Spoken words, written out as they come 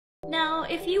Now,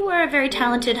 if you were a very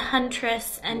talented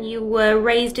huntress and you were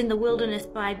raised in the wilderness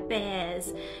by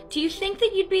bears, do you think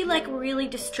that you'd be like really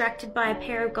distracted by a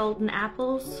pair of golden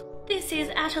apples? This is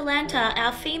Atalanta,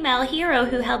 our female hero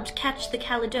who helped catch the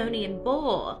Caledonian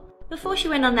boar. Before she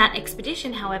went on that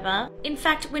expedition, however, in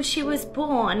fact, when she was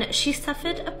born, she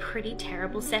suffered a pretty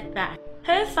terrible setback.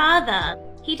 Her father,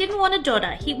 he didn't want a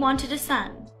daughter, he wanted a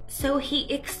son. So he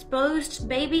exposed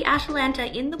baby Atalanta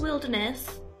in the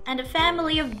wilderness, and a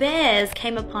family of bears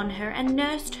came upon her and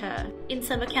nursed her. In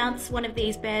some accounts, one of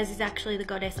these bears is actually the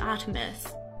goddess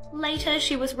Artemis. Later,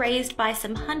 she was raised by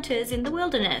some hunters in the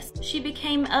wilderness. She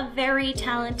became a very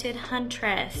talented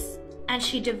huntress, and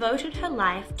she devoted her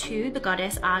life to the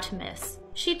goddess Artemis.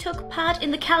 She took part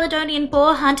in the Caledonian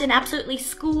boar hunt and absolutely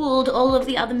schooled all of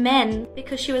the other men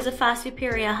because she was a far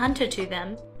superior hunter to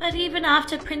them. But even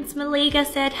after Prince Meleager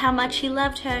said how much he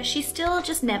loved her, she still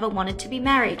just never wanted to be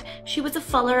married. She was a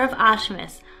follower of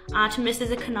Artemis. Artemis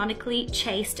is a canonically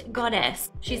chaste goddess.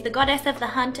 She's the goddess of the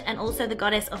hunt and also the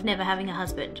goddess of never having a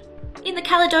husband. In the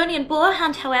Caledonian boar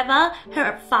hunt, however,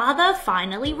 her father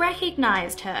finally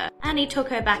recognized her, and he took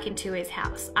her back into his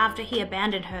house after he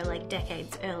abandoned her like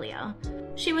decades earlier.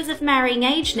 She was of marrying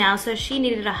age now, so she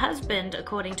needed a husband,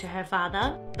 according to her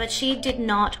father, but she did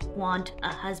not want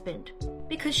a husband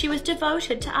because she was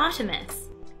devoted to Artemis.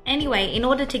 Anyway, in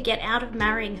order to get out of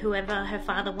marrying whoever her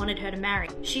father wanted her to marry,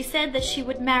 she said that she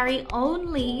would marry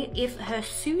only if her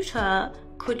suitor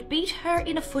could beat her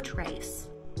in a foot race.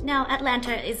 Now,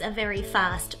 Atalanta is a very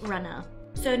fast runner,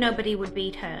 so nobody would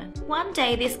beat her. One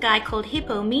day, this guy called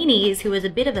Hippomenes, who was a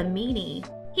bit of a meanie,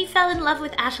 he fell in love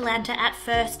with Atalanta at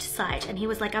first sight, and he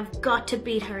was like, I've got to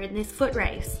beat her in this foot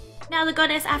race. Now, the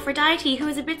goddess Aphrodite, who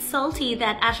was a bit salty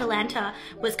that Atalanta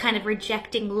was kind of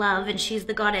rejecting love, and she's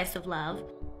the goddess of love,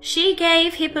 she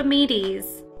gave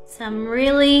Hippomenes some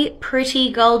really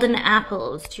pretty golden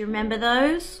apples. Do you remember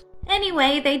those?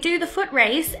 Anyway, they do the foot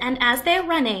race, and as they're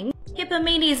running,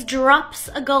 Hippomenes drops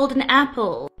a golden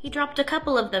apple. He dropped a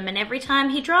couple of them, and every time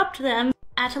he dropped them,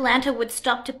 Atalanta would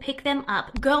stop to pick them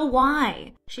up. Girl,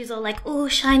 why? She's all like, ooh,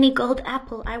 shiny gold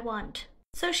apple, I want.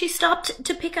 So she stopped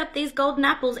to pick up these golden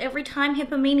apples every time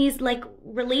Hippomenes,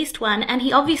 released one, and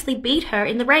he obviously beat her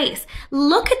in the race.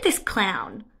 Look at this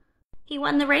clown! He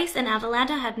won the race, and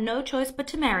Atalanta had no choice but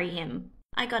to marry him.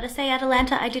 I gotta say,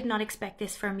 Atalanta, I did not expect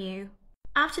this from you.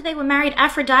 After they were married,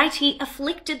 Aphrodite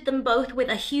afflicted them both with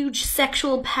a huge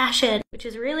sexual passion, which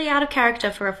is really out of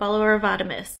character for a follower of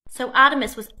Artemis. So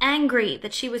Artemis was angry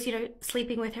that she was,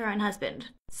 sleeping with her own husband.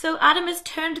 So Artemis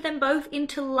turned them both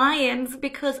into lions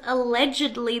because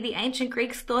allegedly the ancient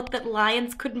Greeks thought that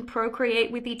lions couldn't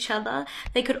procreate with each other.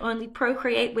 They could only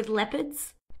procreate with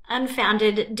leopards.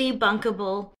 Unfounded,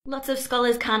 debunkable. Lots of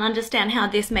scholars can't understand how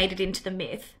this made it into the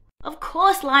myth. Of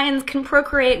course lions can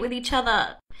procreate with each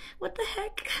other. What the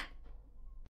heck?